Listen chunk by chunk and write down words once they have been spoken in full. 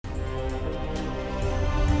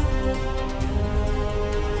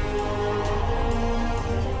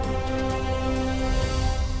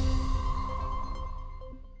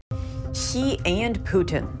Xi and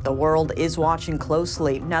Putin. The world is watching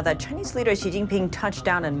closely now that Chinese leader Xi Jinping touched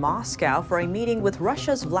down in Moscow for a meeting with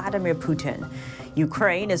Russia's Vladimir Putin.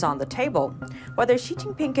 Ukraine is on the table. Whether Xi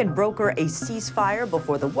Jinping can broker a ceasefire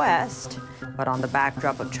before the West, but on the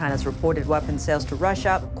backdrop of China's reported weapons sales to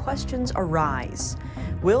Russia, questions arise.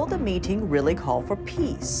 Will the meeting really call for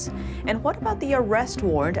peace? And what about the arrest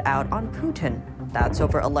warrant out on Putin? That's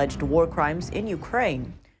over alleged war crimes in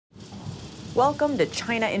Ukraine. Welcome to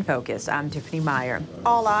China in Focus. I'm Tiffany Meyer.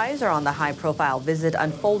 All eyes are on the high-profile visit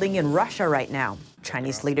unfolding in Russia right now.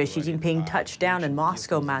 Chinese leader Xi Jinping touched down in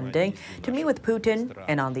Moscow Monday to meet with Putin,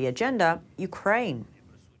 and on the agenda, Ukraine.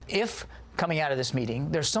 If coming out of this meeting,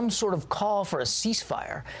 there's some sort of call for a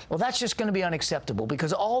ceasefire, well, that's just going to be unacceptable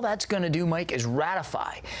because all that's going to do, Mike, is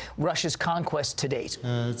ratify Russia's conquest to date.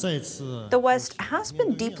 The West has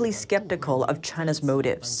been deeply skeptical of China's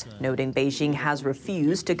motives, noting Beijing has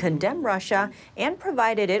refused to condemn Russia and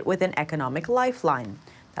provided it with an economic lifeline.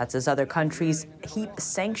 That's as other countries heap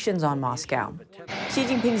sanctions on Moscow. Xi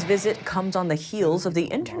Jinping's visit comes on the heels of the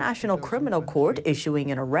International Criminal Court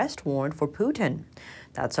issuing an arrest warrant for Putin.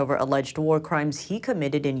 That's over alleged war crimes he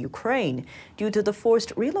committed in Ukraine due to the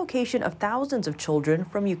forced relocation of thousands of children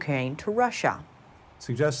from Ukraine to Russia.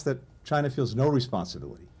 Suggests that China feels no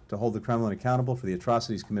responsibility to hold the Kremlin accountable for the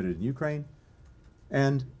atrocities committed in Ukraine,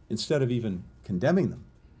 and instead of even condemning them,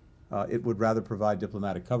 it would rather provide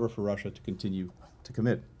diplomatic cover for Russia to continue to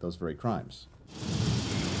commit those very crimes.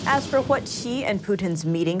 As for what Xi and Putin's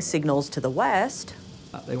meeting signals to the West,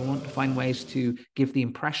 they want to find ways to give the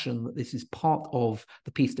impression that this is part of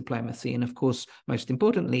the peace diplomacy. And of course, most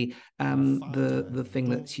importantly, the thing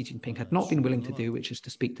that Xi Jinping had not been willing to do, which is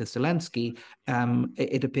to speak to Zelensky,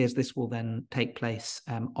 it appears this will then take place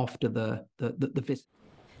after the visit.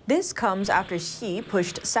 This comes after Xi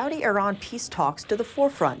pushed Saudi-Iran peace talks to the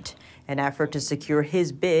forefront, an effort to secure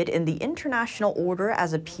his bid in the international order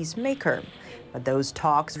as a peacemaker. But those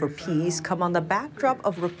talks for peace come on the backdrop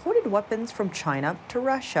of reported weapons from China to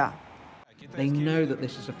Russia. They know that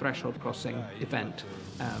this is a threshold-crossing event,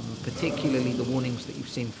 particularly the warnings that you've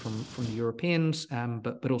seen from the Europeans,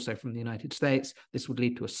 but also from the United States. This would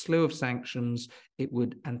lead to a slew of sanctions. It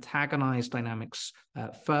would antagonize dynamics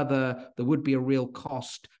further. There would be a real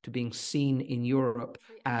cost to being seen in Europe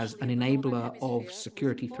as an enabler of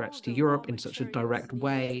security threats to Europe in such a direct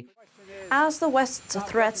way. As the West's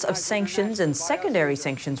threats of sanctions and secondary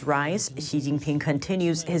sanctions rise, Xi Jinping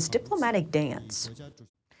continues his diplomatic dance.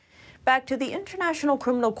 Back to the International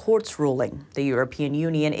Criminal Court's ruling. The European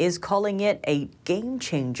Union is calling it a game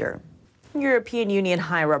changer. European Union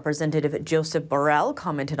High Representative Josep Borrell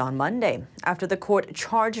commented on Monday after the court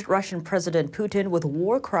charged Russian President Putin with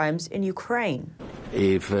war crimes in Ukraine.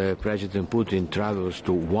 If President Putin travels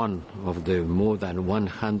to one of the more than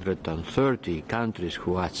 130 countries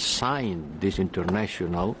who have signed this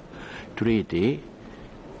international treaty,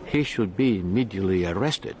 he should be immediately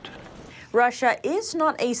arrested. Russia is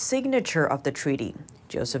not a signature of the treaty.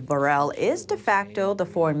 Josep Borrell is de facto the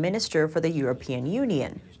foreign minister for the European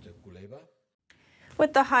Union.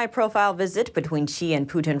 With the high-profile visit between Xi and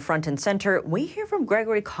Putin front and center, we hear from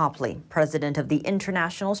Gregory Copley, president of the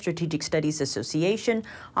International Strategic Studies Association,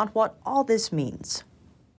 on what all this means.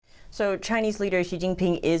 So Chinese leader Xi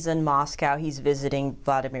Jinping is in Moscow. He's visiting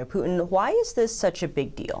Vladimir Putin. Why is this such a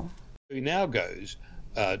big deal? He now goes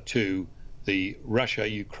to the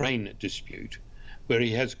Russia-Ukraine dispute, where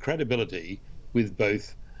he has credibility with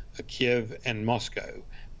both Kiev and Moscow,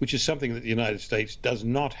 which is something that the United States does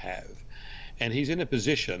not have. And he's in a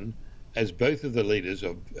position, as both of the leaders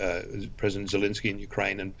of President Zelensky in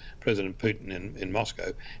Ukraine and President Putin in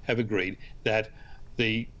Moscow have agreed, that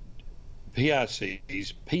the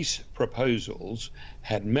PRC's peace proposals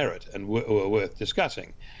had merit and were worth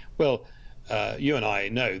discussing. Well, you and I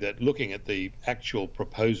know that looking at the actual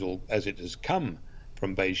proposal as it has come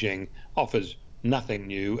from Beijing offers nothing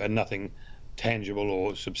new and nothing tangible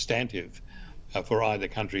or substantive for either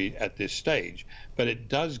country at this stage, but it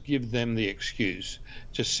does give them the excuse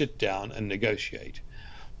to sit down and negotiate.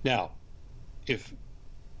 Now, if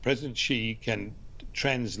President Xi can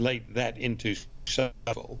translate that into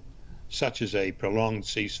such as a prolonged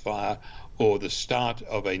ceasefire or the start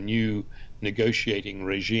of a new negotiating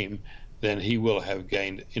regime, then he will have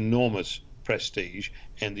gained enormous prestige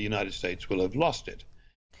and the United States will have lost it.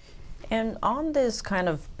 And on this kind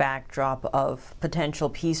of backdrop of potential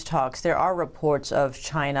peace talks, there are reports of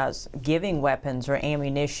China's giving weapons or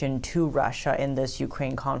ammunition to Russia in this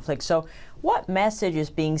Ukraine conflict. So what message is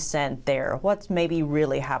being sent there? What's maybe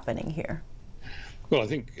really happening here? Well, I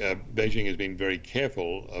think Beijing has been very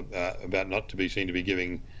careful about not to be seen to be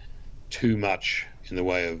giving too much in the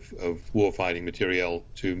way of warfighting materiel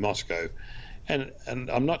to Moscow. And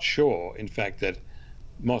I'm not sure, in fact, that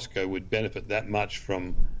Moscow would benefit that much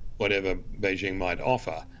from whatever Beijing might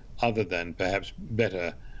offer, other than perhaps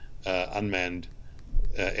better unmanned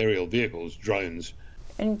aerial vehicles, drones.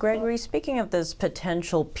 And Gregory, speaking of this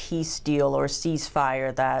potential peace deal or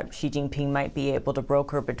ceasefire that Xi Jinping might be able to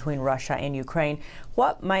broker between Russia and Ukraine,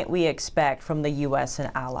 what might we expect from the U.S.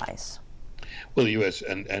 and allies? Well, the U.S.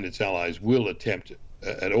 and its allies will attempt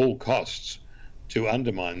at all costs to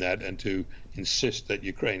undermine that and to insist that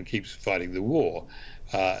Ukraine keeps fighting the war.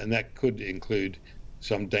 And that could include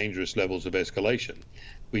some dangerous levels of escalation.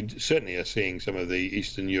 We certainly are seeing some of the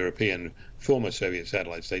Eastern European former Soviet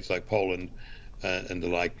satellite states like Poland and the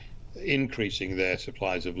like increasing their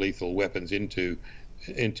supplies of lethal weapons into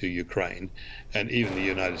Ukraine. And even the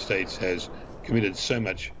United States has committed so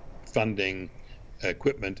much funding,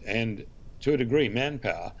 equipment, and to a degree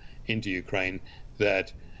manpower into Ukraine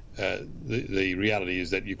that the reality is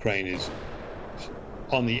that Ukraine is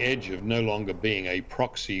on the edge of no longer being a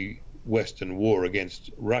proxy Western war against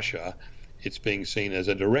Russia. It's being seen as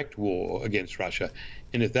a direct war against Russia.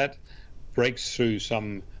 And if that breaks through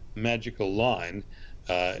some magical line,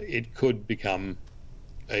 it could become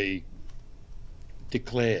a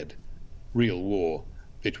declared real war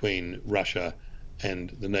between Russia and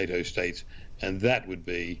the NATO states. And that would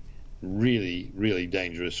be really, really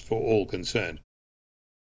dangerous for all concerned.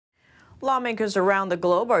 Lawmakers around the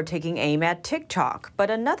globe are taking aim at TikTok,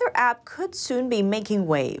 but another app could soon be making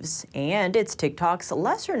waves, and it's TikTok's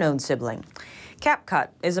lesser-known sibling. CapCut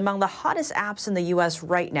is among the hottest apps in the U.S.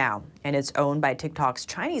 right now, and it's owned by TikTok's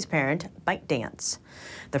Chinese parent, ByteDance.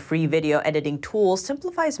 The free video editing tool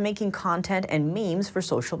simplifies making content and memes for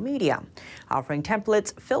social media, offering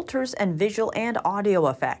templates, filters, and visual and audio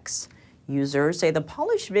effects. Users say the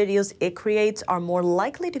polished videos it creates are more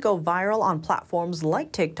likely to go viral on platforms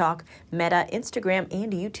like TikTok, Meta, Instagram,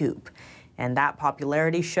 and YouTube. And that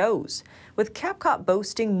popularity shows, with CapCut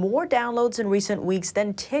boasting more downloads in recent weeks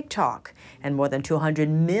than TikTok and more than 200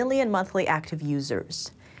 million monthly active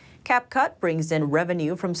users. CapCut brings in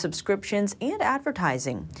revenue from subscriptions and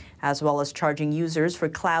advertising, as well as charging users for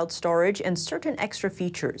cloud storage and certain extra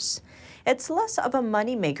features. It's less of a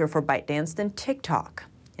moneymaker for ByteDance than TikTok.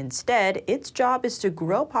 Instead, its job is to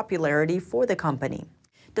grow popularity for the company.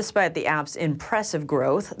 Despite the app's impressive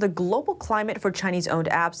growth, the global climate for Chinese-owned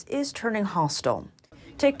apps is turning hostile.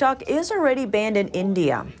 TikTok is already banned in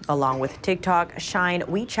India, along with TikTok, Shine,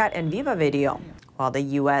 WeChat, and Viva Video, while the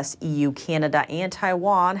US, EU, Canada, and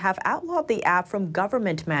Taiwan have outlawed the app from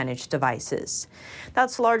government-managed devices.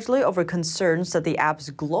 That's largely over concerns that the app's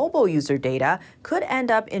global user data could end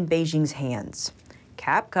up in Beijing's hands.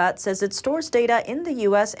 CapCut says it stores data in the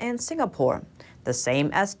U.S. and Singapore, the same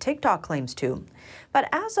as TikTok claims to. But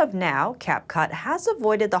as of now, CapCut has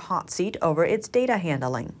avoided the hot seat over its data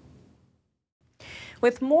handling.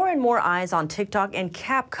 With more and more eyes on TikTok and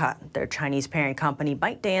CapCut, their Chinese parent company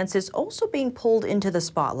ByteDance is also being pulled into the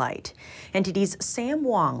spotlight. NTD's Sam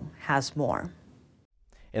Wang has more.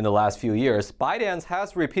 In the last few years, ByteDance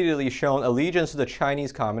has repeatedly shown allegiance to the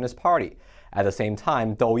Chinese Communist Party. At the same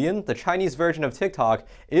time, Douyin, the Chinese version of TikTok,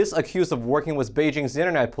 is accused of working with Beijing's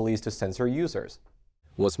internet police to censor users.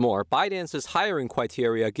 What's more, ByteDance's hiring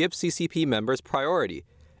criteria give CCP members priority.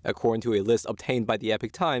 According to a list obtained by the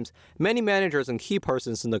Epoch Times, many managers and key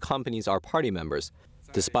persons in the companies are party members.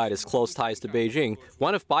 Despite its close ties to Beijing,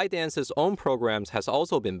 one of ByteDance's own programs has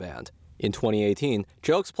also been banned. In 2018,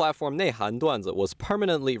 jokes platform 内涵段子 was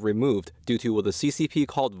permanently removed due to what the CCP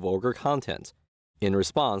called vulgar content. In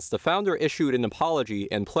response, the founder issued an apology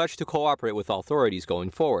and pledged to cooperate with authorities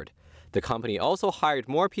going forward. The company also hired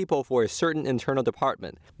more people for a certain internal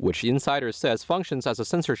department, which insiders says functions as a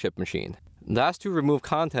censorship machine. That's to remove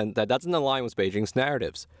content that doesn't align with Beijing's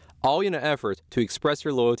narratives, all in an effort to express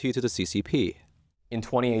your loyalty to the CCP. In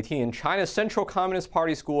 2018, China's Central Communist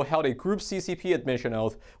Party School held a group CCP admission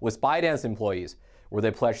oath with ByteDance employees, where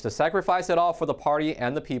they pledged to sacrifice it all for the party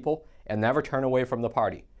and the people and never turn away from the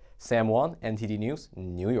party. Sam Wang, NTD News,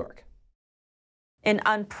 New York. An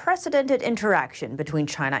unprecedented interaction between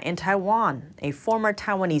China and Taiwan. A former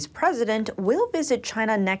Taiwanese president will visit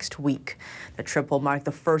China next week. The trip will mark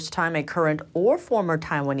the first time a current or former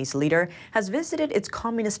Taiwanese leader has visited its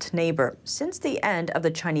communist neighbor since the end of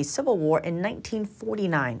the Chinese Civil War in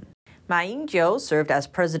 1949. Ma Ying-jeou served as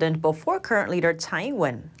president before current leader Tsai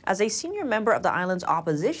Ing-wen. As a senior member of the island's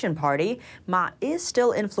opposition party, Ma is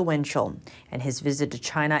still influential, and his visit to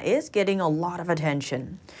China is getting a lot of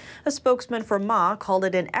attention. A spokesman for Ma called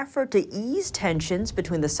it an effort to ease tensions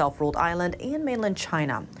between the self-ruled island and mainland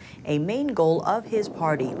China, a main goal of his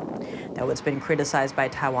party, though it's been criticized by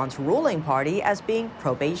Taiwan's ruling party as being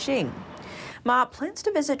pro-Beijing. Ma plans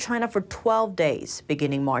to visit China for 12 days,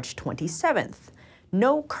 beginning March 27th.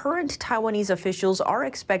 No current Taiwanese officials are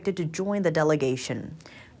expected to join the delegation.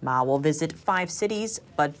 Ma will visit 5 cities,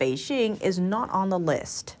 but Beijing is not on the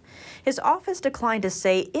list. His office declined to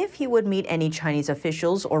say if he would meet any Chinese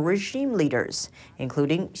officials or regime leaders,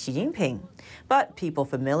 including Xi Jinping. But people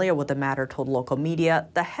familiar with the matter told local media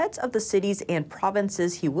the heads of the cities and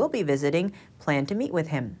provinces he will be visiting plan to meet with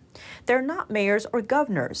him. They're not mayors or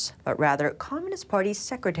governors, but rather Communist Party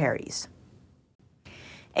secretaries.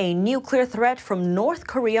 A nuclear threat from North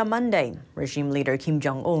Korea Monday. Regime leader Kim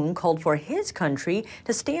Jong-un called for his country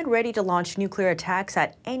to stand ready to launch nuclear attacks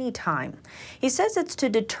at any time. He says it's to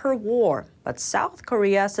deter war, but South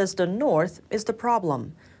Korea says the North is the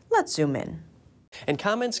problem. Let's zoom in. In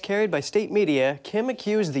comments carried by state media, Kim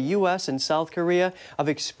accused the U.S. and South Korea of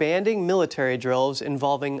expanding military drills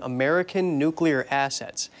involving American nuclear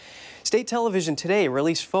assets. State television today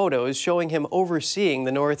released photos showing him overseeing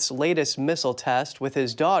the North's latest missile test with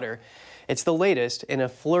his daughter. It's the latest in a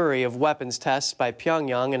flurry of weapons tests by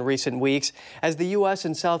Pyongyang in recent weeks as the U.S.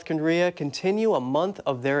 and South Korea continue a month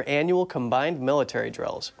of their annual combined military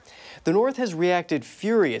drills. The North has reacted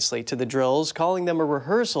furiously to the drills, calling them a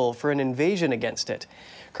rehearsal for an invasion against it.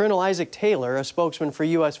 Colonel Isaac Taylor, a spokesman for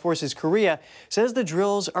U.S. Forces Korea, says the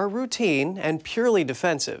drills are routine and purely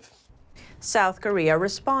defensive. South Korea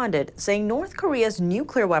responded, saying North Korea's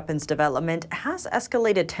nuclear weapons development has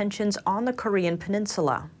escalated tensions on the Korean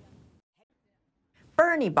peninsula.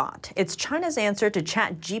 ErnieBot, it's China's answer to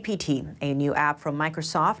ChatGPT, a new app from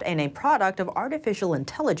Microsoft and a product of artificial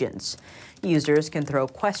intelligence. Users can throw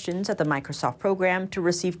questions at the Microsoft program to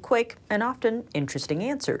receive quick and often interesting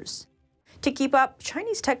answers. To keep up,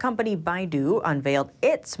 Chinese tech company Baidu unveiled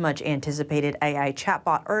its much-anticipated AI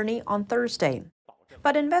chatbot Ernie on Thursday.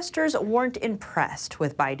 But investors weren't impressed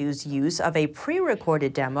with Baidu's use of a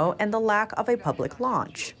pre-recorded demo and the lack of a public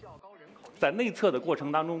launch.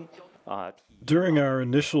 During our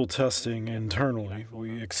initial testing internally,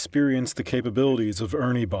 we experienced the capabilities of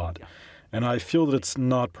ErnieBot, and I feel that it's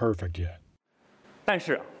not perfect yet.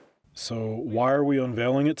 So why are we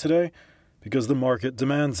unveiling it today? Because the market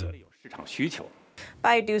demands it.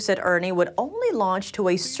 Baidu said Ernie would only launch to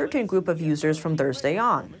a certain group of users from Thursday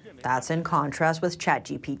on. That's in contrast with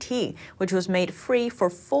ChatGPT, which was made free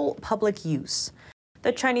for full public use.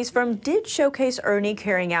 The Chinese firm did showcase Ernie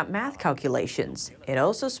carrying out math calculations. It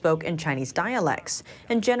also spoke in Chinese dialects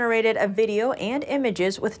and generated a video and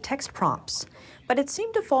images with text prompts. But it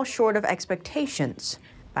seemed to fall short of expectations.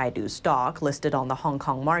 Baidu's stock, listed on the Hong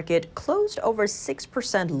Kong market, closed over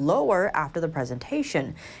 6% lower after the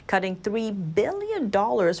presentation, cutting $3 billion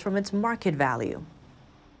from its market value.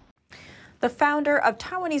 The founder of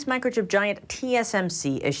Taiwanese microchip giant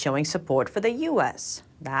TSMC is showing support for the U.S.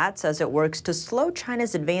 That's as it works to slow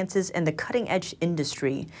China's advances in the cutting-edge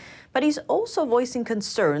industry. But he's also voicing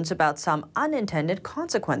concerns about some unintended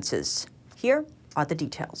consequences. Here are the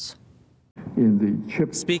details.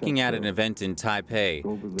 Speaking at an event in Taipei,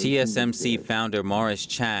 TSMC founder Morris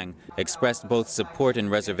Chang expressed both support and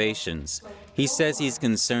reservations. He says he's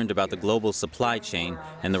concerned about the global supply chain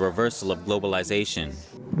and the reversal of globalization.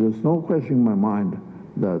 There's no question in my mind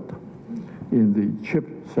that in the chip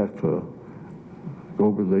sector,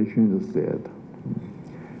 globalization is dead.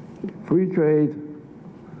 Free trade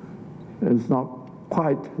is not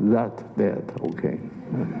quite that dead, okay,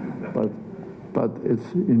 but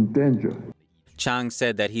it's in danger. Chang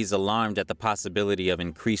said that he's alarmed at the possibility of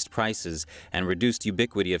increased prices and reduced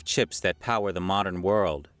ubiquity of chips that power the modern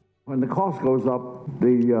world. When the cost goes up,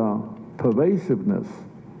 the pervasiveness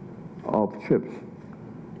of chips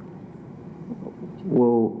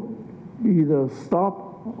will either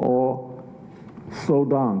stop or slow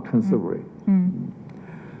down considerably.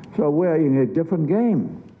 So we're in a different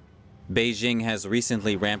game. Beijing has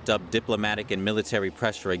recently ramped up diplomatic and military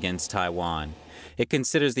pressure against Taiwan. It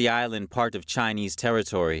considers the island part of Chinese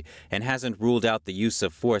territory and hasn't ruled out the use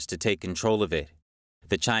of force to take control of it.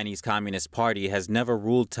 The Chinese Communist Party has never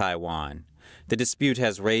ruled Taiwan. The dispute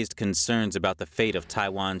has raised concerns about the fate of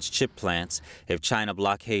Taiwan's chip plants if China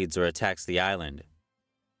blockades or attacks the island.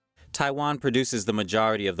 Taiwan produces the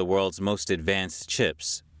majority of the world's most advanced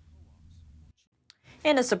chips.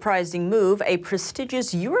 In a surprising move, a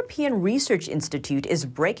prestigious European research institute is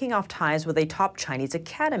breaking off ties with a top Chinese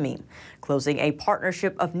academy, closing a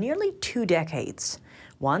partnership of nearly 2 decades.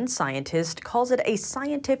 One scientist calls it a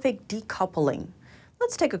scientific decoupling.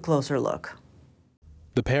 Let's take a closer look.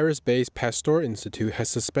 The Paris-based Pasteur Institute has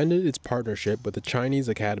suspended its partnership with the Chinese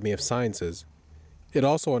Academy of Sciences. It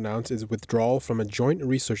also announced its withdrawal from a joint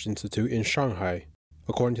research institute in Shanghai.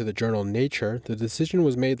 According to the journal Nature, the decision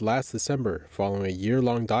was made last December, following a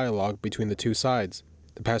year-long dialogue between the two sides.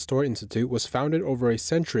 The Pasteur Institute was founded over a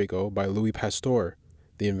century ago by Louis Pasteur,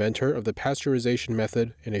 the inventor of the pasteurization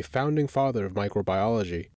method and a founding father of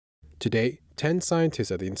microbiology. To date, 10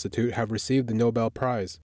 scientists at the institute have received the Nobel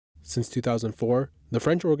Prize. Since 2004, the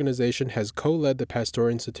French organization has co-led the Pasteur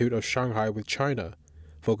Institute of Shanghai with China,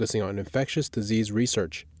 focusing on infectious disease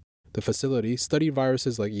research. The facility studied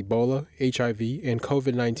viruses like Ebola, HIV, and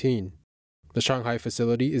COVID-19. The Shanghai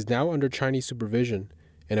facility is now under Chinese supervision,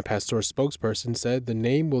 and a Pasteur spokesperson said the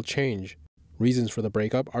name will change. Reasons for the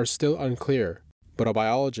breakup are still unclear, but a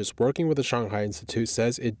biologist working with the Shanghai Institute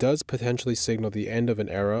says it does potentially signal the end of an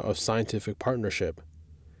era of scientific partnership.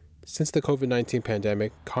 Since the COVID-19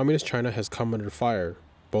 pandemic, Communist China has come under fire,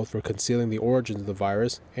 both for concealing the origins of the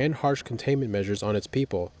virus and harsh containment measures on its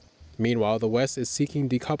people. Meanwhile, the West is seeking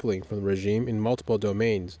decoupling from the regime in multiple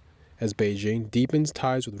domains, as Beijing deepens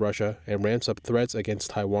ties with Russia and ramps up threats against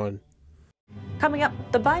Taiwan. Coming up,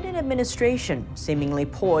 the Biden administration seemingly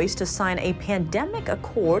poised to sign a pandemic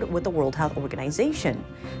accord with the World Health Organization.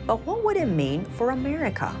 But what would it mean for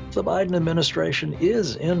America? The Biden administration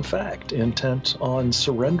is, in fact, intent on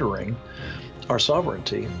surrendering our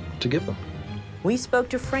sovereignty to give them. We spoke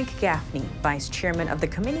to Frank Gaffney, Vice Chairman of the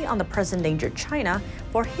Committee on the Present-Endangered China,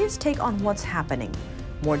 for his take on what's happening.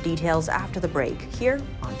 More details after the break, here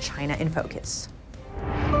on China in Focus.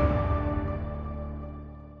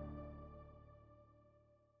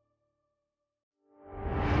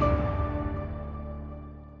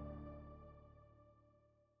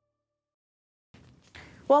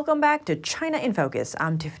 Welcome back to China in Focus.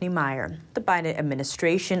 I'm Tiffany Meyer. The Biden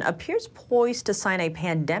administration appears poised to sign a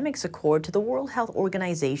pandemics accord to the World Health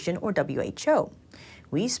Organization, or WHO.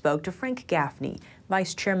 We spoke to Frank Gaffney,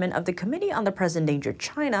 Vice Chairman of the Committee on the Present-Endangered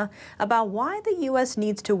China, about why the U.S.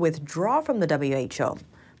 needs to withdraw from the WHO,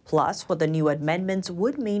 plus what the new amendments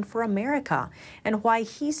would mean for America, and why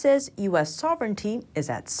he says U.S. sovereignty is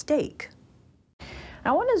at stake.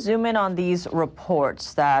 I want to zoom in on these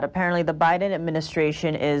reports that apparently the Biden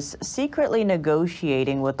administration is secretly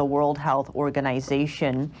negotiating with the World Health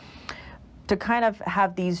Organization to kind of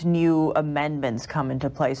have these new amendments come into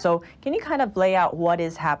play. So can you kind of lay out what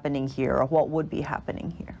is happening here, or what would be happening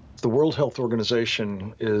here? The World Health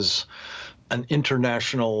Organization is an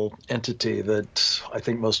international entity that I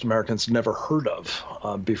think most Americans never heard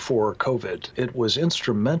of before COVID. It was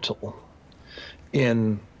instrumental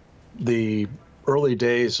in the early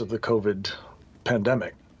days of the COVID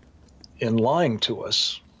pandemic in lying to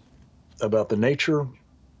us about the nature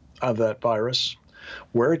of that virus,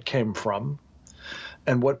 where it came from,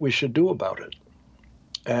 and what we should do about it.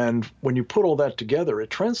 And when you put all that together, it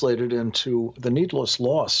translated into the needless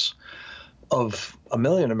loss of 1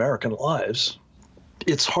 million American lives.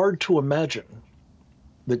 It's hard to imagine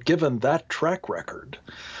that given that track record,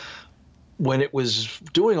 when it was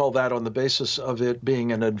doing all that on the basis of it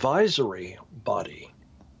being an advisory body,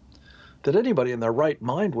 that anybody in their right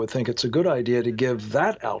mind would think it's a good idea to give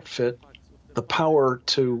that outfit the power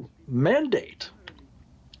to mandate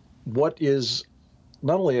what is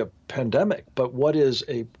not only a pandemic, but what is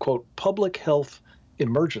a, quote, public health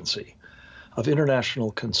emergency of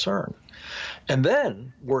international concern. And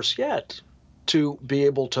then, worse yet, to be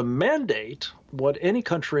able to mandate what any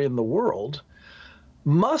country in the world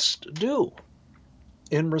must do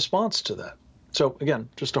in response to that. So again,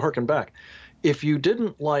 just to harken back, if you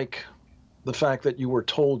didn't like the fact that you were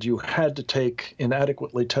told you had to take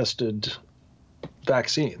inadequately tested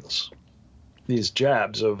vaccines, these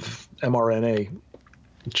jabs of mRNA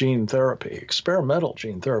gene therapy, experimental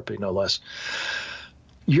gene therapy, no less,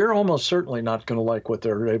 you're almost certainly not going to like what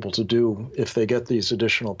they're able to do if they get these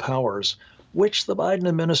additional powers, which the Biden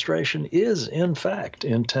administration is, in fact,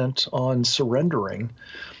 intent on surrendering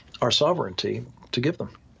our sovereignty to give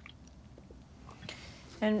them.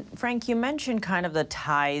 And Frank, you mentioned kind of the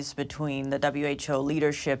ties between the WHO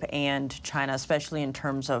leadership and China, especially in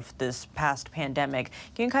terms of this past pandemic.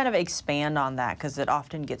 Can you kind of expand on that, because it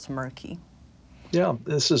often gets murky? Yeah,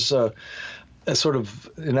 this is a sort of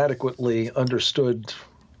inadequately understood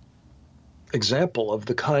example of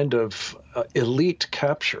the kind of elite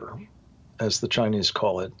capture, as the Chinese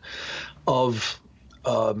call it, of,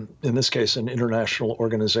 in this case, an international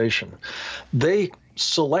organization. They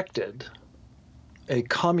selected a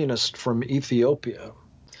communist from Ethiopia,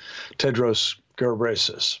 Tedros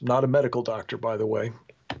Ghebreyesus, not a medical doctor, by the way,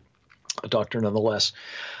 a doctor nonetheless,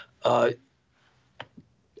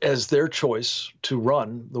 as their choice to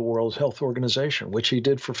run the World Health Organization, which he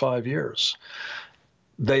did for 5 years.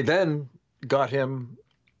 They then got him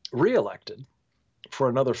reelected for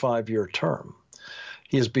another 5-year term.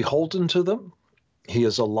 He is beholden to them. He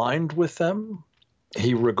is aligned with them.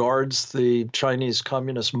 He regards the Chinese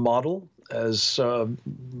communist model as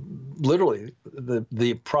literally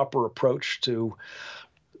the proper approach to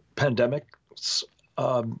pandemics,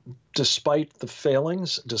 despite the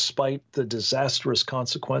failings, despite the disastrous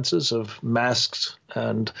consequences of masks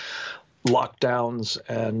and lockdowns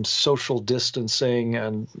and social distancing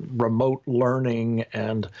and remote learning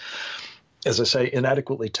and, as I say,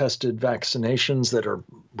 inadequately tested vaccinations that are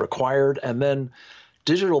required, and then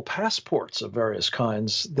digital passports of various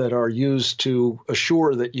kinds that are used to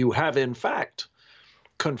assure that you have, in fact,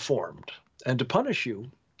 conformed and to punish you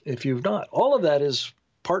if you've not. All of that is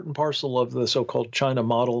part and parcel of the so-called China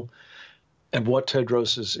model and what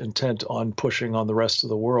Tedros is intent on pushing on the rest of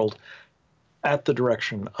the world at the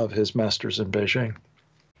direction of his masters in Beijing.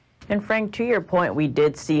 And Frank, to your point, we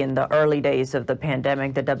did see in the early days of the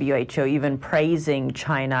pandemic, the WHO even praising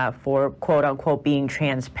China for, quote unquote, being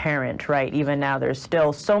transparent, right? Even now, there's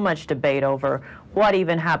still so much debate over what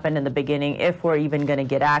even happened in the beginning, if we're even going to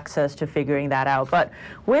get access to figuring that out. But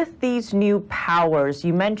with these new powers,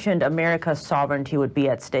 you mentioned America's sovereignty would be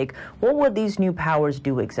at stake. What would these new powers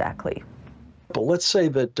do exactly? But let's say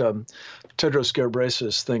that Tedros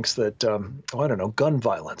Ghebreyesus thinks that, gun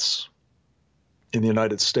violence in the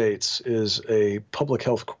United States is a public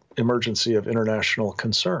health emergency of international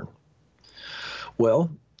concern.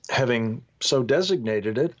 Well, having so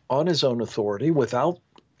designated it on his own authority without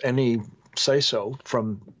any say-so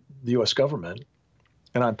from the U.S. government,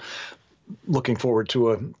 and I'm looking forward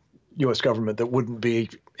to a U.S. government that wouldn't be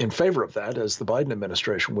in favor of that, as the Biden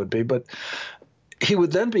administration would be, but he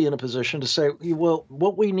would then be in a position to say, well,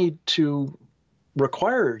 what we need to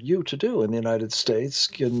require you to do in the United States,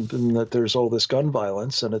 given that there's all this gun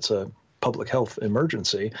violence and it's a public health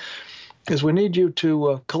emergency, is we need you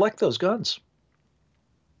to collect those guns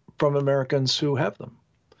from Americans who have them.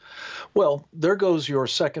 Well, there goes your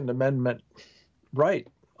Second Amendment right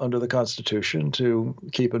under the Constitution to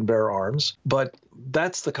keep and bear arms. But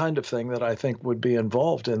that's the kind of thing that I think would be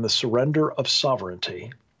involved in the surrender of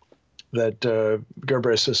sovereignty that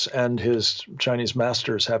Ghebreyesus and his Chinese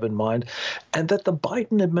masters have in mind, and that the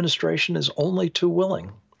Biden administration is only too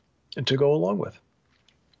willing to go along with.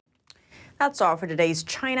 That's all for today's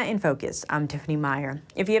China in Focus. I'm Tiffany Meyer.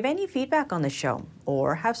 If you have any feedback on the show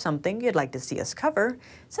or have something you'd like to see us cover,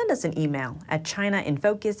 send us an email at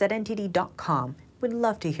chinainfocus@ntd.com. We'd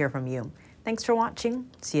love to hear from you. Thanks for watching.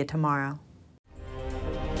 See you tomorrow.